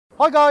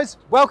Hi guys,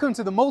 welcome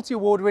to the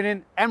multi-award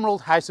winning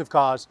Emerald House of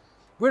Cars.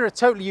 We're a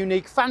totally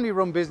unique family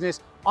run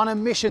business on a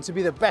mission to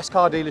be the best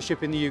car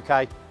dealership in the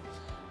UK.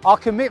 Our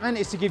commitment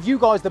is to give you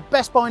guys the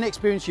best buying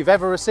experience you've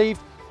ever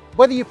received,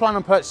 whether you plan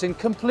on purchasing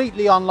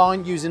completely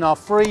online using our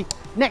free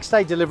next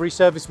day delivery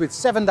service with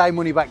 7-day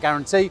money back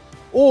guarantee,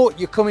 or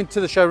you're coming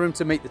to the showroom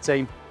to meet the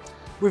team.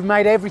 We've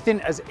made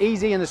everything as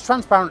easy and as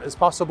transparent as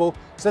possible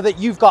so that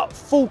you've got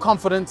full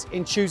confidence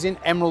in choosing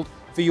Emerald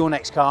for your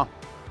next car.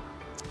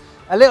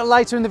 A little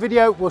later in the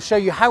video, we'll show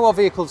you how our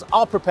vehicles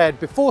are prepared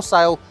before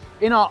sale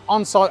in our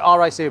on-site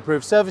RAC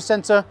approved service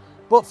centre.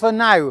 But for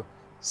now,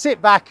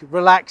 sit back,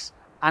 relax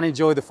and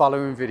enjoy the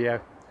following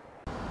video.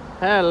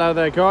 Hello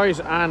there guys,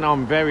 and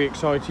I'm very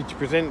excited to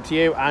present to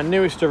you our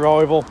newest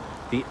arrival,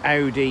 the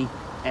Audi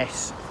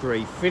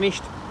S3,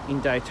 finished in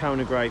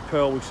Daytona grey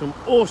pearl with some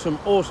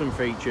awesome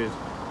features.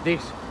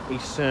 This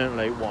is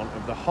certainly one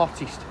of the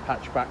hottest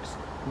hatchbacks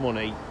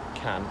money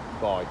can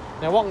buy.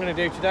 Now what I'm going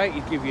to do today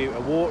is give you a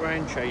walk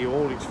around, show you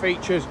all its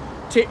features,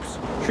 tips,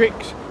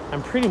 tricks,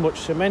 and pretty much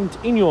cement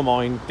in your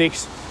mind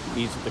this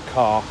is the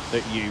car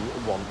that you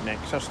want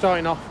next. So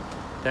starting off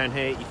down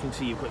here, you can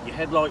see you've got your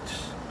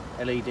headlights,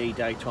 LED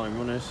daytime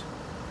runners.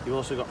 You've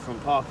also got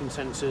front parking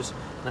sensors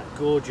and that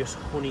gorgeous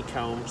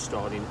honeycomb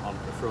starting on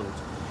the front.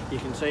 You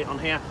can see on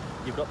here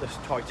you've got this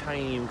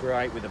titanium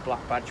grey with a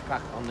black badge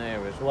pack on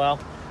there as well.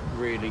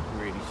 Really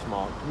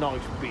smart,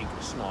 nice big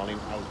snarling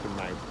open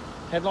mouth.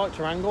 Headlights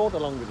are angled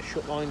along with the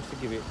shut lines to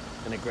give it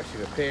an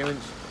aggressive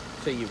appearance.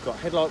 See, you've got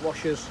headlight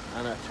washers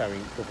and a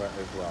towing cover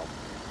as well.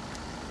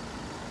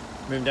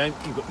 Moving down,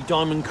 you've got your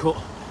diamond cut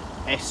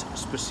S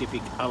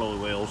specific alloy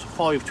wheels,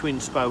 5 twin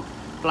spoke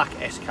black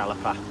S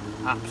caliper,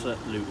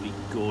 absolutely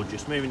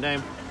gorgeous. Moving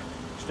down,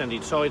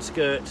 extended side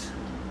skirts.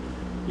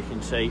 You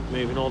can see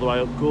moving all the way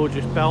up,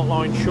 gorgeous belt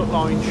line, shut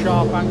line,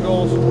 sharp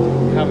angles.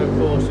 You have of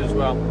course as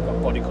well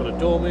got body coloured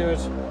door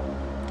mirrors,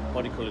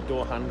 body coloured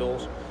door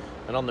handles.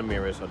 And on the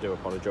mirrors, I do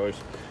apologise,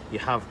 you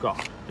have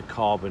got the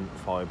carbon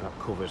fibre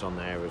covers on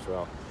there as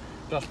well.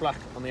 Gloss black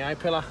on the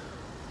A-pillar,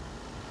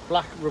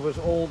 black rubbers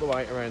all the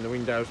way around the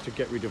windows to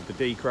get rid of the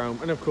D-chrome,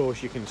 and of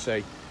course you can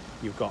see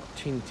you've got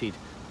tinted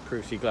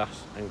Cruci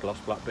glass and gloss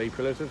black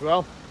B-pillars as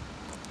well.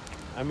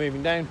 And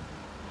moving down,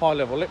 high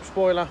level lip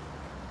spoiler,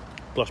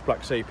 gloss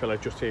black C-pillar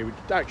just here, which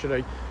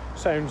actually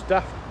sounds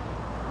daft,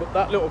 but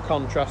that little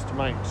contrast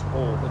makes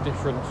all the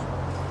difference.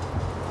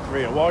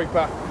 Rear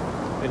wiper,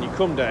 then you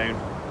come down,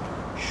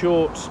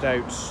 short,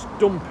 stout,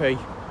 stumpy,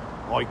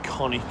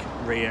 iconic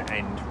rear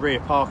end.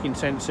 Rear parking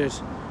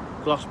sensors,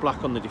 gloss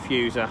black on the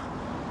diffuser,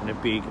 and a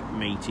big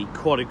meaty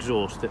quad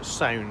exhaust that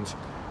sounds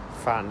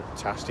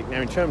fantastic.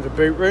 Now in terms of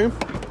boot room,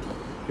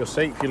 you'll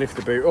see if you lift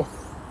the boot up,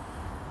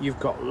 you've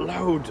got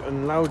loads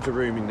and loads of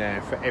room in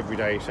there for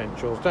everyday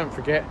essentials. Don't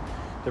forget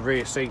the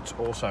rear seats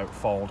also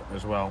fold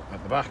as well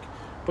at the back,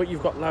 but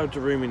you've got loads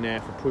of room in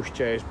there for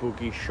pushchairs,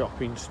 buggies,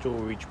 shopping,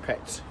 storage,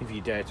 pets if you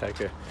dare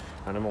take a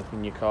animal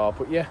in your car.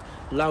 But yeah,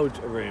 loads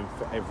of room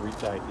for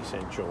everyday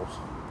essentials.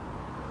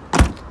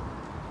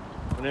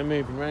 And then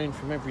moving around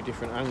from every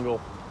different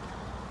angle,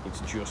 it's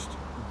just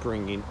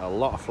bringing a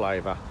lot of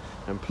flavour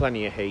and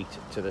plenty of heat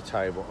to the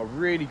table. A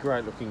really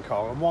great looking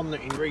car, and one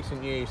that in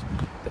recent years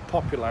the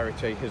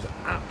popularity has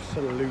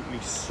absolutely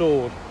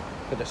soared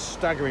for the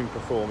staggering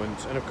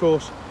performance, and of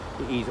course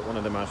it is one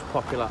of the most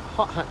popular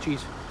hot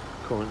hatches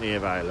currently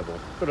available.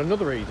 But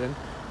another reason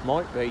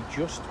might be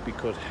just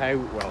because how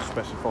well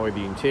specified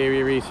the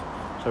interior is.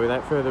 So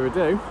without further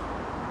ado,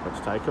 let's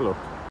take a look.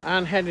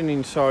 And heading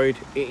inside,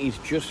 it is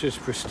just as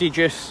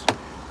prestigious,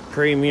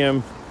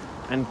 premium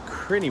and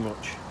pretty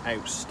much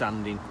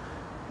outstanding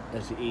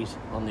as it is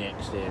on the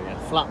exterior.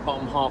 Flat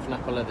bottom half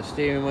nappa leather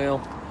steering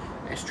wheel,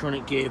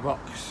 S-tronic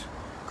gearbox,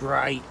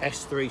 grey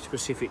S3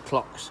 specific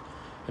clocks,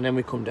 and then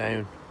we come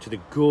down to the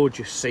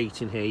gorgeous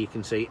seat in here. You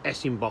can see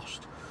S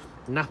embossed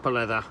nappa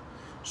leather,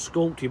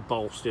 sculpted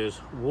bolsters,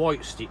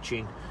 white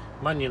stitching,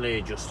 manually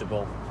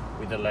adjustable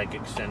with a leg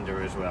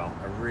extender as well.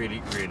 A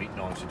really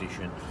nice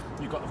addition.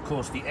 You've got of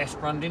course the S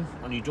branding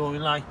on your door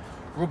inlay,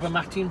 rubber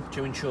matting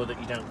to ensure that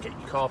you don't get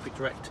your carpet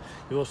wrecked.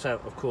 You also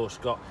of course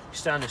got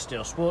stainless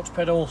steel sports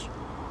pedals,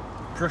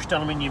 brushed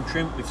aluminium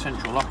trim with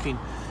central locking,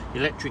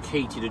 electric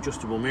heated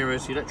adjustable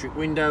mirrors, electric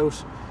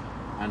windows,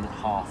 and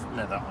half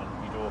leather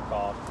on your door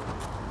card.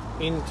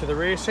 Into the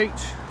rear seat,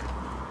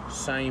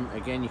 same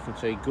again, you can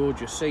see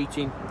gorgeous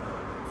seating,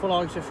 full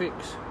isofix,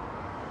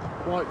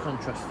 white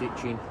contrast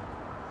stitching,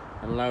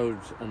 and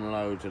loads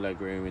of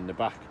leg room in the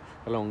back,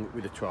 along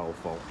with a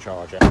 12-volt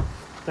charger.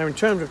 Now in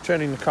terms of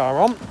turning the car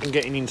on and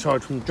getting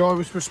inside from the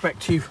driver's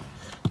perspective,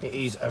 it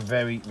is a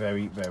very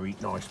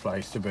nice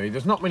place to be.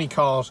 There's not many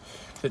cars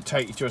that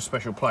take you to a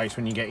special place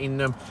when you get in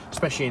them,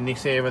 especially in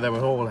this era. They were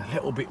all a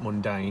little bit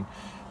mundane,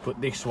 but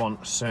this one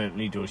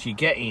certainly does. You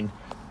get in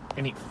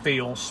and it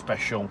feels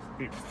special,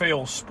 it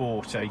feels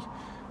sporty,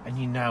 and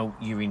you know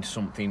you're in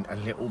something a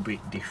little bit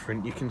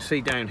different. You can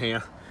see down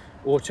here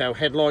auto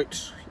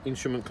headlights,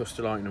 instrument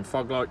cluster lighting and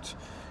fog lights.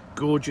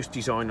 Gorgeous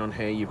design on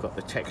here. You've got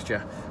the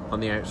texture on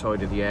the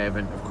outside of the air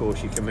vent. Of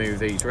course you can move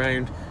these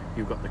around.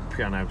 You've got the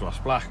piano gloss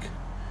black,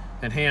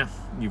 Then here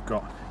you've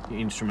got your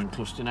instrument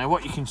cluster. Now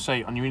what you can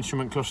see on your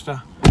instrument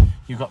cluster,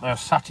 you've got those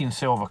satin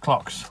silver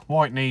clocks,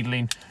 white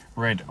needling,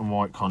 red and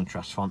white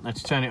contrast font. Now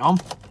to turn it on,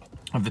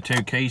 of the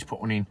 2 keys, put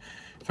one in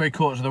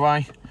 3/4 of the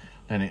way,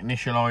 then it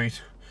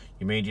initialise,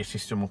 your media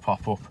system will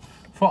pop up,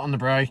 foot on the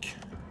brake,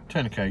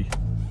 turn the key,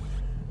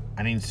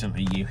 and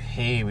instantly you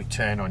hear it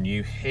turn on.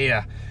 You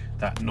hear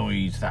that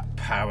noise, that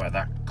power,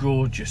 that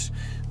gorgeous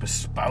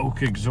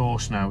bespoke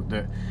exhaust note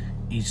that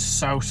is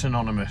so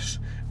synonymous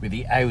with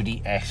the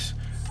Audi S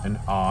and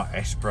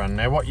RS brand.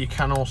 Now what you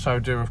can also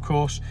do, of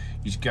course,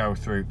 is go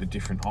through the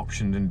different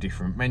options and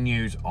different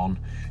menus on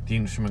the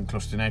instrument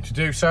cluster. Now to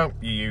do so,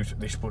 you use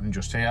this button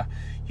just here.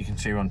 You can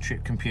see we're on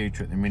trip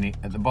computer at the minute.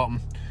 At the bottom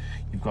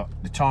you've got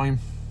the time,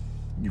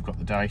 you've got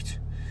the date,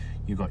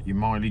 you've got your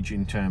mileage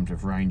in terms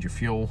of range of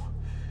fuel,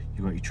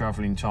 you've got your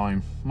travelling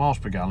time, miles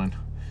per gallon,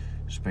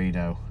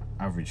 speedo,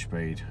 average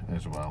speed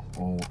as well,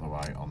 all the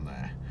way on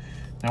there.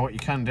 Now what you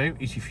can do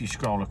is if you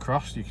scroll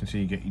across, you can see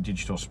you get your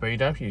digital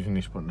speedo using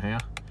this button here.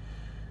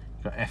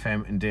 You've got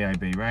FM and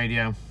DAB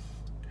radio,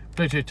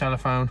 Bluetooth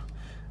telephone,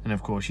 and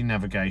of course your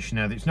navigation.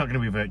 Now it's not going to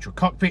be a virtual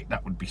cockpit,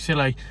 that would be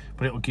silly,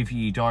 but it will give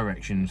you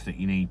directions that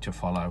you need to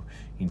follow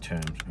in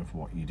terms of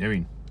what you're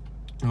doing.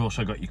 You've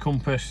also got your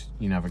compass,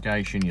 your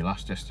navigation, your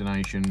last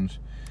destinations.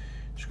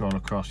 Scroll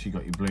across, you've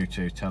got your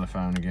Bluetooth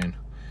telephone again.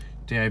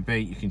 DAB,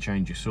 you can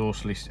change your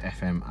source list,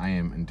 FM,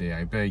 AM and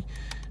DAB.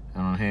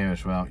 And on here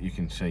as well, you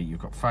can see you've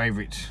got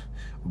favourites,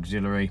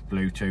 auxiliary,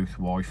 Bluetooth,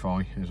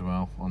 Wi-Fi as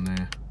well on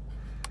there.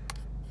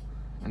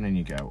 And then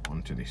you go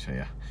onto this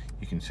here.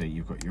 You can see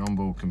you've got your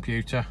onboard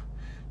computer,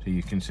 so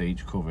you can see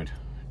it's covered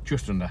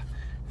just under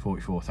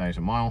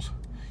 44,000 miles.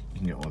 You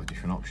can get all the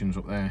different options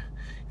up there.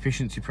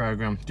 Efficiency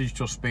program,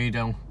 digital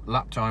speedo,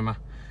 lap timer,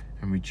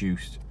 and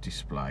reduced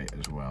display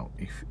as well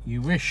if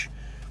you wish.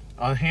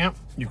 On here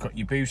you've got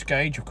your boost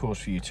gauge, of course,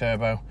 for your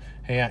turbo.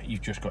 Here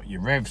you've just got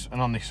your revs,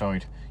 and on this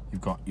side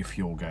you've got your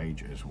fuel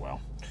gauge as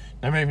well.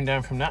 Now moving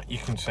down from that, you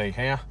can see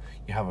here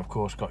you have of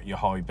course got your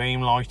high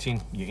beam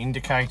lighting, your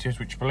indicators,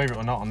 which believe it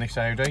or not on this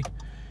Audi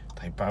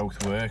they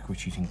both work,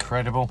 which is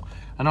incredible.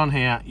 And on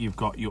here you've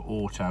got your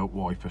auto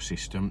wiper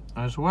system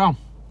as well.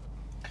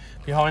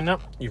 Behind that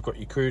you've got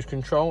your cruise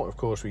control, of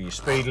course, with your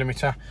speed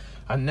limiter,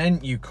 and then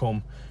you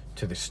come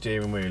to the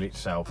steering wheel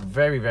itself.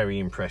 Very, very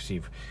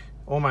impressive,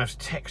 almost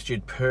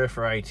textured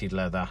perforated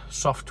leather,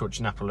 soft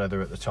touch Nappa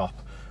leather at the top,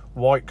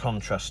 white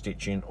contrast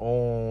stitching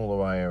all the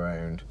way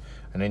around,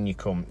 and then you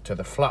come to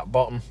the flat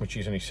bottom, which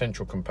is an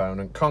essential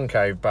component,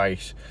 concave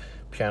base,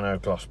 piano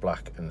gloss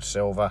black and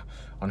silver.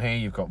 On here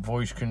you've got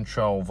voice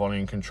control,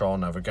 volume control,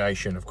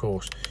 navigation. Of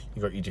course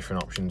you've got your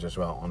different options as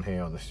well on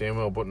here on the steering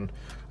wheel button,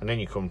 and then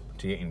you come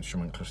to your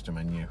instrument cluster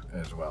menu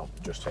as well,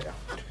 just here.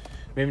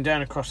 Moving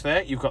down across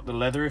there, you've got the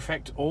leather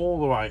effect all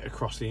the way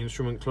across the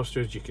instrument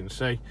cluster, as you can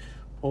see,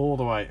 all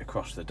the way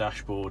across the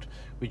dashboard,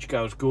 which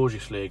goes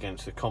gorgeously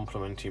against the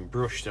complementing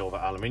brushed silver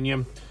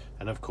aluminium.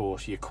 And of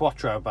course your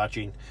Quattro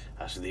badging,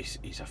 as this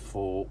is a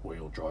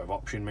 4-wheel drive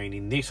option,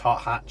 meaning this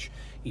hot hatch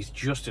is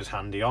just as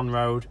handy on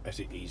road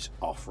as it is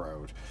off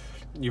road.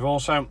 You've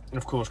also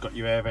of course got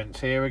your air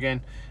vents here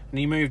again, and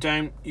you move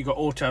down, you've got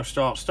auto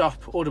start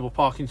stop, audible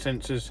parking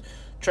sensors,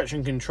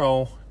 traction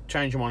control,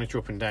 change your monitor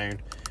up and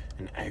down,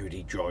 and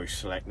Audi Drive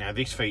Select. Now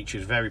this feature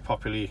is very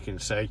popular. You can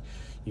see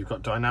you've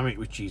got dynamic,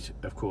 which is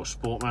of course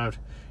sport mode.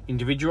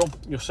 Individual,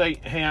 you'll see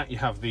here you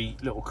have the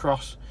little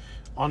cross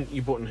on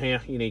your button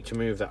here. You need to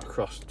move that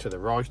across to the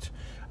right,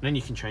 and then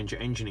you can change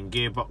your engine and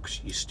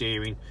gearbox, your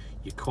steering,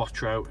 your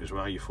Quattro as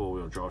well, your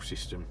 4-wheel drive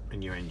system,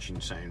 and your engine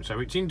sound. So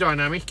it's in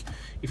dynamic.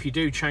 If you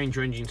do change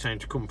your engine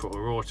sound to comfort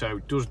or auto,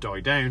 it does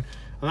die down, and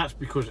that's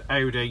because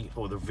Audi,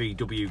 or the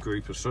VW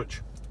group as such,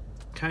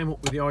 came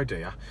up with the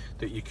idea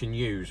that you can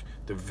use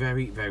the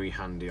very, very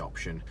handy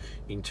option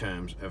in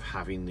terms of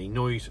having the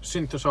noise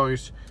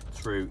synthesized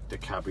through the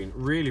cabin.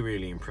 Really,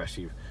 really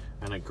impressive,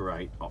 and a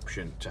great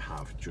option to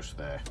have just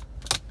there.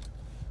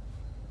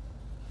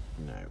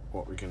 Now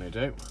what we're going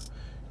to do,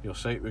 you'll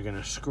see we're going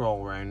to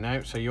scroll around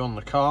now. So you're on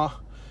the car,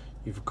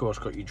 you've of course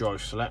got your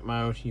drive select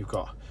mode, you've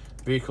got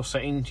vehicle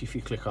settings. If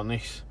you click on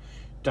this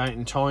date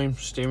and time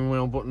steering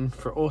wheel button,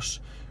 for us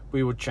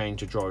we would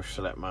change the drive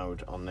select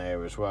mode on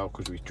there as well,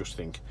 because we just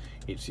think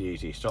it's the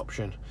easiest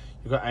option.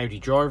 You've got Audi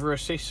driver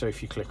assist, so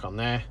if you click on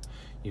there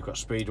you've got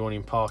speed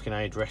warning, parking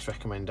aid, rest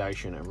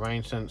recommendation and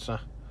rain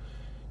sensor.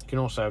 You can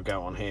also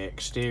go on here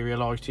exterior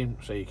lighting,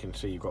 so you can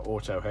see you've got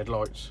auto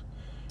headlights.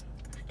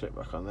 If you click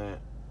back on there,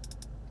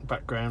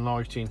 background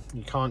lighting,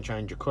 you can't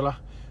change your colour,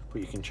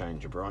 but you can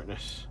change your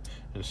brightness,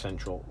 and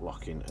central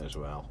locking as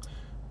well.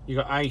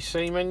 You've got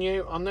AC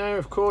menu on there,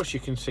 of course.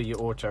 You can see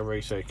your auto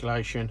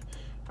recirculation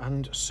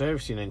and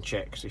servicing and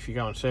checks. If you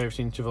go on service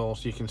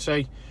intervals, you can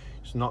see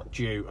it's not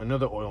due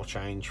another oil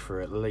change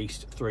for at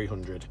least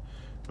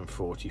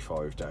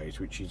 345 days,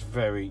 which is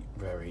very,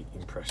 very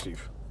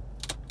impressive.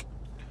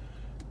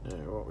 Now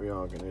what we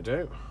are going to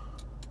do,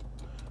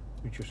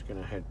 we're just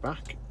going to head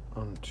back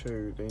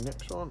onto the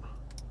next one.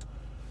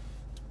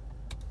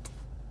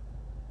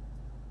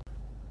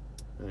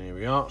 And here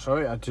we are.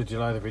 Sorry, I had to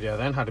delay the video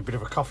then, had a bit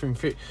of a coughing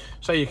fit.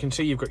 So you can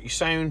see you've got your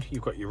sound,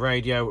 you've got your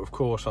radio, of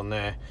course. On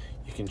there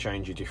you can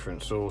change your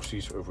different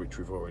sources, of which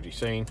we've already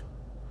seen.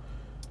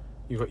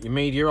 You've got your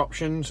media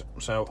options,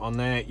 so on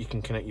there you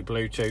can connect your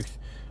Bluetooth.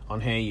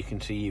 On here you can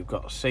see you've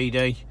got a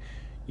CD,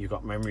 you've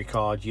got memory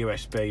card,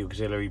 USB,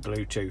 auxiliary,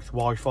 Bluetooth,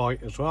 Wi-Fi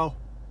as well.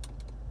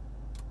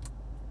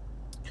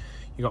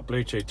 You've got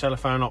Bluetooth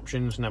telephone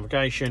options,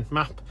 navigation,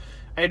 map,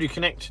 Audi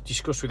Connect,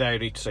 discuss with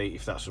Audi to see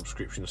if that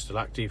subscription is still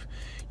active.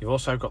 You've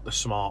also got the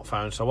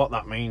smartphone, so what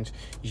that means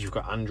is you've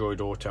got Android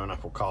Auto and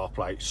Apple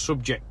CarPlay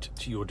subject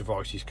to your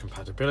device's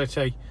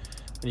compatibility,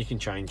 and you can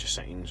change the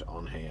settings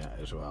on here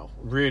as well.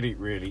 Really,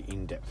 really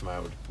in-depth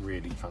mode,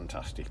 really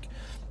fantastic.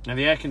 Now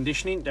the air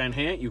conditioning down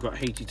here, you've got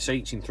heated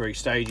seats in 3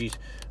 stages,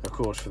 of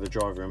course, for the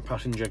driver and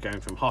passenger,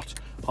 going from hot,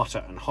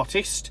 hotter and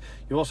hottest.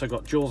 You've also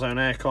got dual zone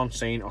aircon,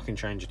 seeing I can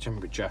change the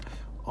temperature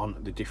on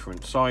the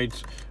different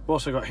sides. We've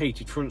also got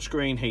heated front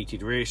screen,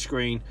 heated rear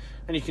screen,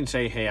 and you can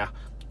see here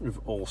we've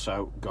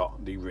also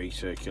got the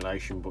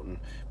recirculation button.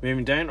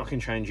 Moving down, I can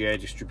change the air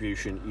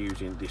distribution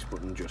using this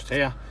button just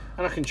here,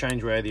 and I can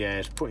change where the air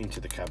is put into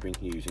the cabin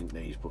using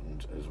these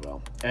buttons as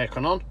well.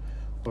 Aircon on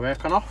or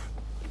aircon off.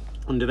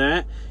 Under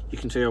there you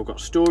can see I've got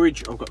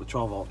storage, I've got the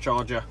 12-volt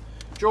charger,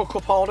 dual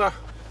cup holder,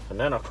 and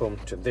then I come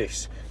to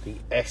this, the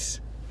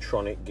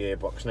S-tronic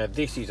gearbox. Now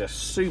this is a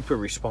super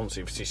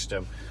responsive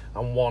system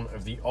and one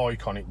of the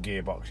iconic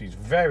gearboxes,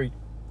 very,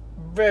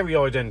 very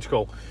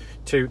identical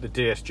to the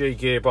DSG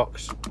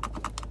gearbox.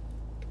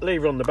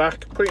 Lever on the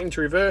back, put it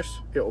into reverse,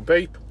 it'll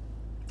beep,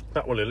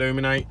 that will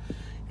illuminate.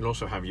 You'll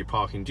also have your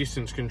parking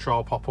distance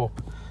control pop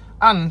up,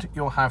 and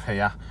you'll have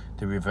here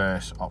the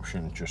reverse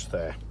option just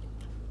there.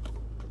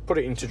 Put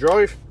it into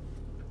drive,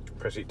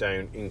 press it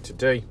down into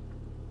D.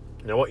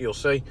 Now what you'll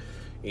see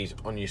is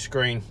on your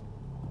screen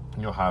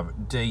you'll have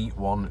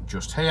D1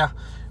 just here,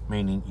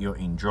 meaning you're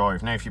in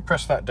drive. Now if you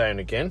press that down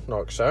again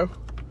like so,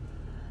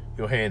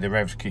 you'll hear the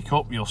revs kick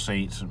up. You'll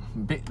see it's a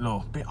bit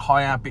low, bit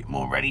higher, a bit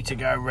more ready to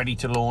go, ready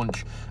to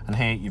launch. And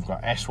here you've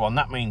got S1,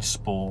 that means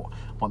sport.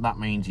 What that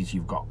means is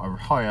you've got a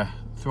higher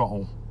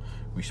throttle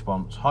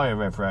response, higher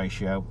rev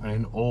ratio, and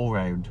an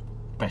all-round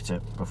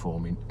better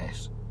performing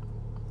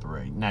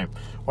S3. Now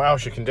what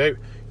else you can do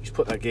is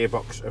put that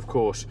gearbox, of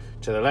course,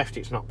 to the left.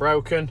 It's not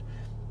broken.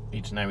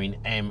 It's now in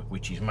M,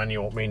 which is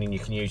manual, meaning you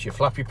can use your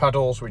flappy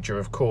paddles, which are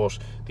of course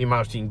the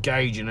most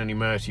engaging and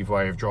immersive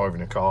way of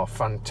driving a car.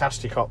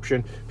 Fantastic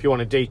option. If you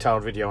want a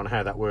detailed video on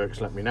how that works,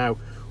 let me know.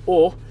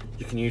 Or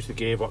you can use the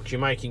gearbox. You're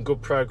making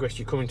good progress,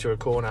 you come into a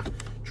corner,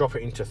 drop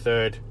it into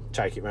third,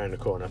 take it round the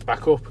corner,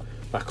 back up,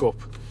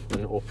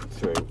 and up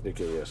through the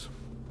gears.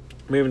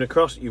 Moving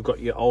across, you've got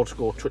your old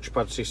school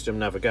touchpad system,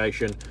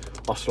 navigation,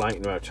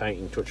 oscillating,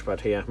 rotating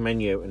touchpad here,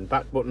 menu and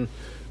back button,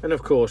 and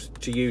of course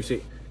to use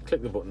it,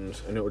 click the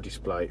buttons and it will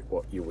display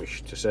what you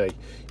wish to see.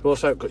 You've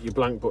also got your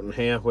blank button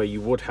here where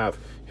you would have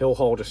hill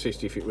hold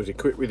assist if it was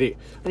equipped with it,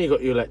 and you've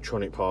got your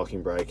electronic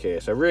parking brake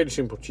here. So really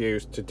simple to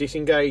use. To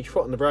disengage,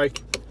 foot on the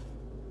brake,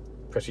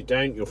 press it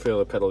down, you'll feel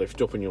the pedal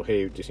lift up and you'll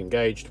hear it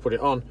disengage. To put it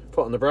on,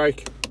 foot on the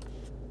brake,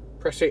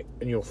 press it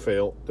and you'll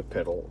feel the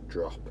pedal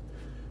drop.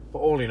 But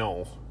all in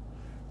all,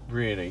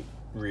 really,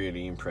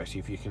 really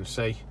impressive. You can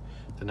see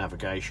the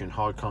navigation,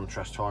 high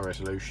contrast, high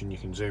resolution. You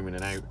can zoom in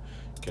and out,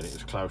 get it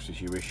as close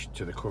as you wish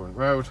to the current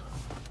road.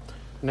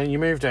 And then you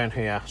move down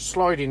here,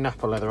 sliding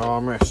Napa leather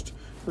armrest,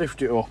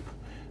 lift it up,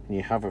 and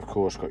you have of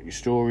course got your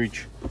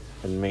storage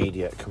and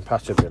media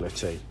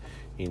compatibility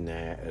in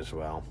there as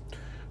well.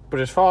 But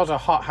as far as a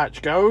hot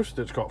hatch goes,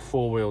 that's got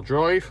 4-wheel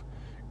drive,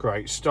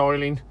 great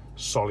styling,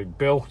 solid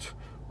built,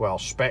 well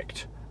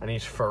spec'd, and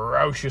is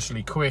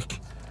ferociously quick.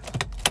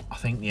 I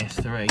think the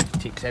S3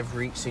 ticks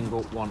every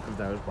single one of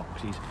those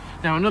boxes.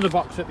 Now another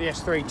box that the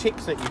S3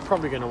 ticks that you're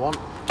probably going to want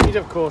is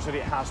of course that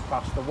it has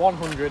passed the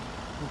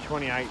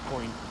 128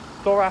 point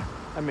thorough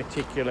and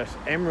meticulous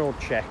emerald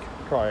check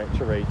prior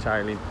to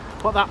retailing.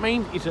 What that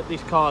means is that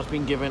this car has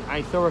been given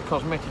a thorough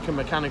cosmetic and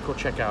mechanical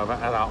check over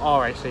at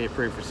our RAC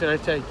approved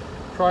facility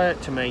prior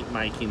to me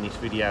making this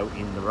video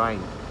in the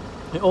rain.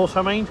 It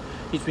also means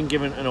it's been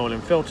given an oil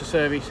and filter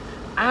service,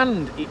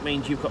 and it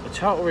means you've got the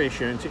total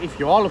reassurance that if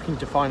you are looking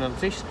to finance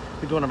this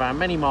with one of our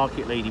many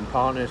market leading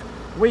partners,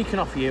 we can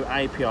offer you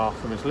APR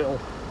from as little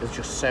as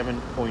just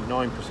 7.9%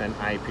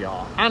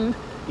 APR. And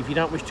if you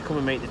don't wish to come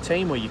and meet the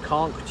team, or you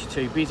can't because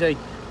you're too busy,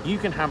 you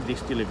can have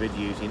this delivered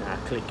using our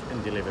click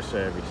and deliver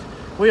service.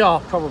 We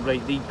are probably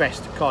the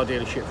best car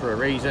dealership for a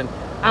reason,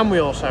 and we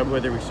also were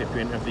the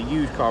recipient of the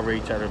Used Car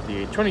Retailer of the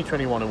Year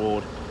 2021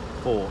 award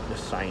for the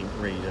same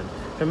reason.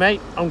 For me,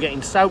 I'm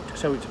getting soaked,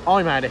 so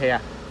I'm out of here.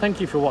 Thank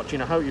you for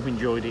watching. I hope you've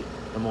enjoyed it,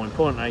 and more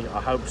importantly,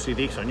 I hope to see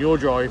this on your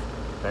drive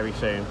very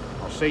soon.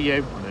 I'll see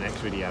you on the next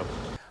video.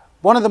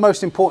 One of the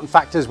most important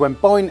factors when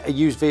buying a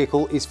used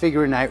vehicle is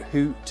figuring out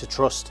who to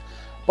trust.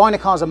 Buying a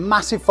car is a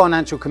massive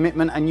financial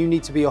commitment, and you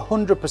need to be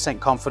 100%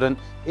 confident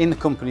in the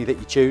company that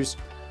you choose.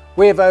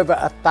 We have over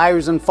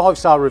 1,000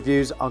 5-star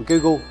reviews on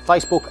Google,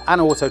 Facebook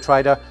and Auto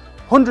Trader,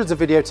 hundreds of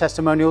video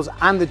testimonials,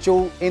 and the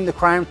jewel in the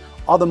crown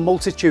are the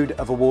multitude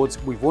of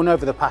awards we've won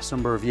over the past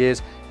number of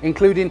years,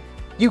 including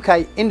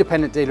UK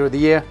Independent Dealer of the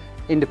Year,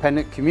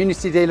 Independent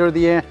Community Dealer of the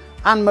Year,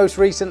 and most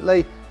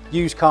recently,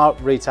 Used Car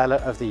Retailer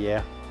of the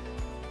Year.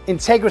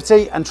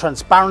 Integrity and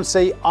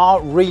transparency are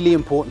really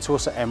important to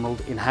us at Emerald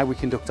in how we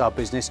conduct our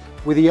business.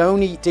 We're the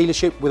only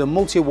dealership with a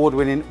multi-award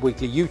winning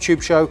weekly YouTube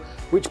show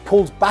which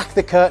pulls back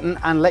the curtain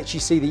and lets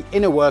you see the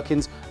inner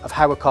workings of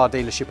how a car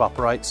dealership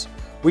operates.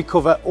 We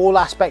cover all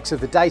aspects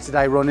of the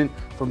day-to-day running,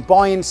 from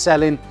buying,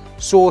 selling,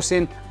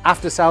 sourcing,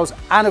 after sales,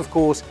 and of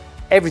course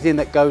everything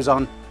that goes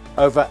on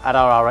over at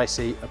our RAC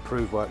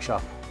approved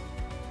workshop.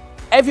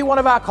 Every one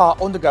of our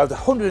cars undergoes a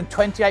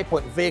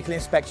 128-point vehicle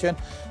inspection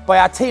by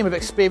our team of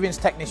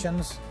experienced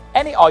technicians.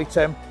 Any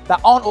item that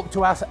aren't up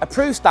to our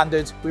approved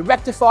standards, we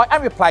rectify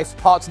and replace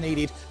parts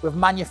needed with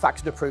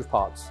manufactured approved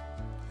parts.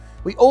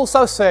 We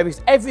also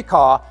service every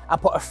car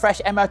and put a fresh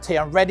MOT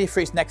on ready for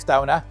its next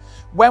owner.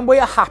 When we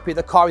are happy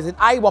the car is in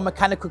A1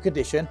 mechanical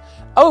condition,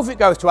 over it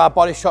goes to our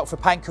body shop for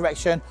paint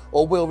correction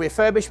or wheel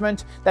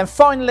refurbishment, then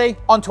finally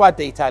onto our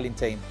detailing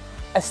team.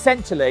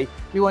 Essentially,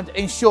 we want to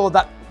ensure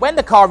that when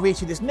the car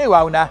reaches its new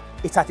owner,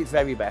 it's at its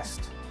very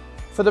best.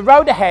 For the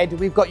road ahead,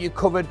 we've got you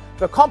covered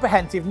for a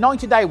comprehensive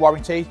 90-day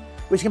warranty,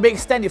 which can be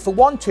extended for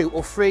 1, 2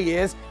 or 3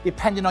 years,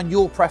 depending on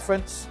your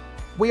preference.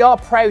 We are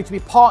proud to be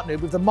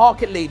partnered with the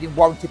market-leading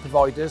warranty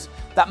providers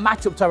that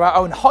match up to our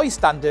own high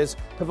standards,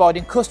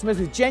 providing customers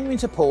with genuine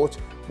support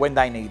when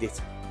they need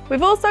it.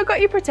 We've also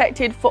got you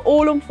protected for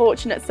all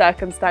unfortunate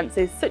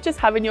circumstances, such as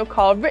having your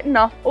car written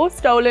off or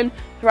stolen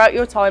throughout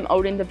your time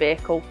holding the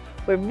vehicle.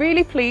 We're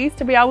really pleased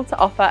to be able to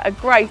offer a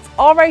great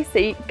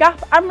RAC,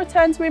 gap and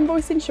return to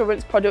invoice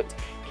insurance product,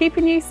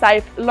 keeping you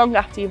safe long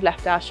after you've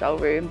left our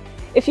showroom.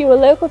 If you are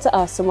local to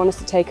us and want us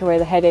to take away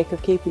the headache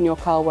of keeping your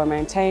car well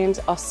maintained,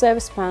 our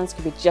service plans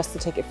could be just the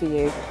ticket for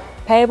you.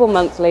 Payable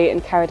monthly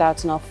and carried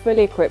out in our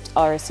fully equipped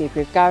RAC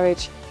approved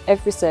garage,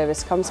 every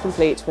service comes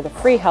complete with a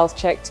free health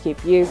check to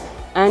keep you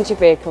and your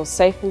vehicle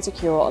safe and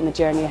secure on the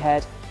journey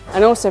ahead,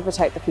 and also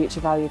protect the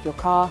future value of your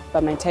car by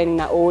maintaining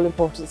that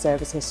all-important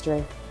service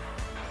history.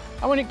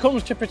 And when it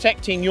comes to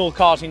protecting your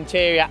car's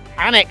interior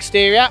and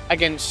exterior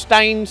against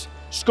stains,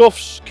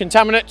 scuffs,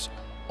 contaminants,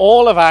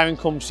 all of our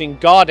encompassing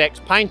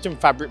Guardex paint and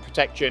fabric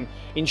protection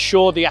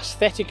ensure the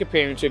aesthetic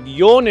appearance of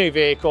your new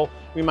vehicle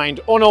remained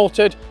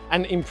unaltered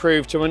and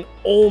improved to an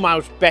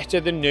almost better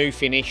than new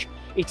finish.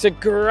 It's a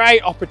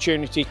great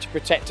opportunity to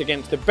protect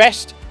against the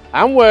best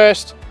and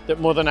worst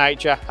that Mother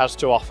Nature has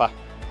to offer.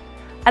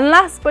 And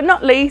last but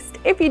not least,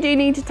 if you do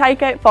need to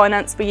take out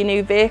finance for your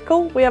new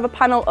vehicle, we have a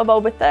panel of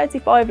over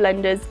 35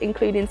 lenders,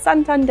 including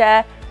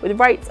Santander, with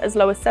rates as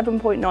low as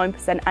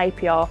 7.9%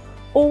 APR,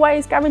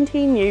 always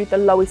guaranteeing you the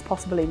lowest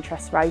possible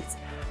interest rate.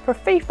 For a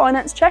free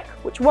finance check,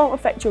 which won't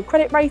affect your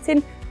credit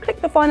rating,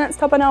 click the finance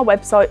tab on our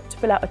website to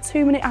fill out a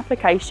 2-minute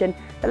application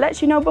that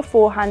lets you know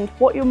beforehand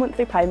what your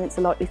monthly payments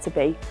are likely to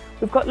be.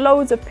 We've got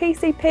loads of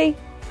PCP,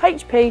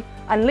 HP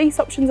and lease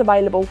options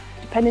available,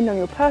 depending on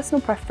your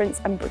personal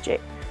preference and budget.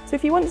 So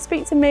if you want to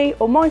speak to me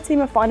or my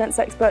team of finance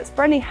experts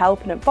for any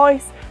help and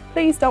advice,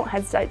 please don't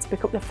hesitate to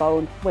pick up the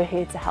phone. We're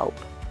here to help.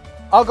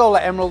 Our goal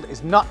at Emerald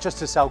is not just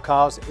to sell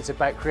cars, it's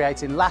about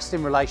creating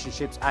lasting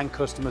relationships and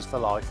customers for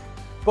life.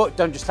 But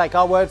don't just take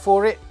our word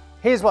for it.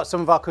 Here's what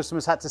some of our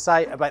customers had to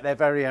say about their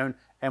very own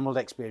Emerald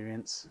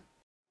experience.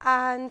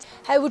 And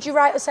how would you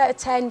rate us out of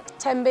 10?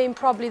 10 being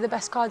probably the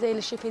best car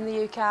dealership in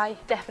the UK.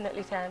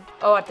 Definitely 10.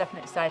 Oh, I'd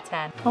definitely say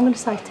 10. I'm going to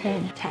say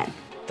 10. 10.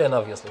 10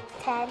 obviously.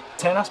 10.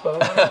 10 I suppose.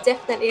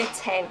 Definitely a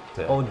 10.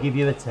 I would give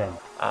you a 10.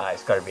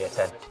 It's got to be a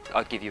 10.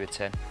 I'd give you a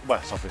 10. Well,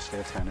 it's obviously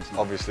a 10, isn't it?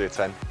 Obviously a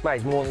 10. Mate,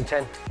 it's more than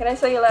 10. Can I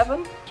say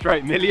 11?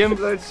 Straight million.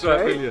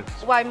 Straight million.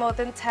 Way more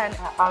than 10.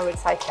 I would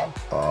say 10.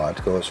 Oh,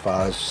 I'd go as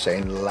far as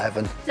saying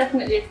 11.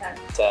 Definitely a 10.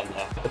 10,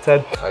 yeah. A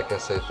 10. I can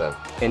say 10.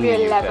 In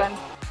the 11.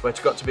 Well,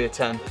 it's got to be a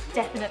 10.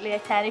 Definitely a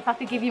 10. If I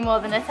could give you more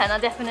than a 10, I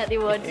definitely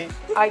would.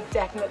 I'd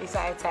definitely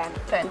say a 10.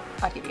 10.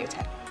 I'd give you a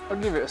 10.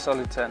 I'd give it a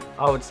solid 10.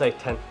 I would say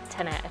 10.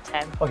 10 out of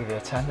 10. I'll give you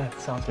a 10 then.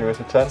 Sounds Give us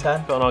a 10.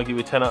 10. Go on, I'll give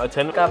you a 10 out of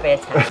 10. Gotta be a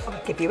 10.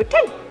 I'd give you a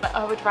 10.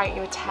 I would rate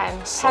you a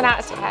 10. 10 out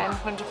of 10,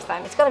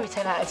 100%. It's gotta be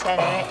 10 out of 10,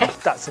 isn't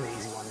it? That's an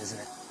easy one, isn't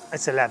it?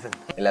 It's 11.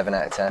 11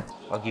 out of 10.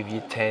 I'll give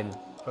you 10.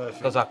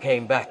 Because I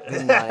came back,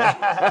 didn't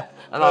I?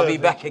 And I'll be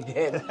back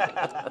again.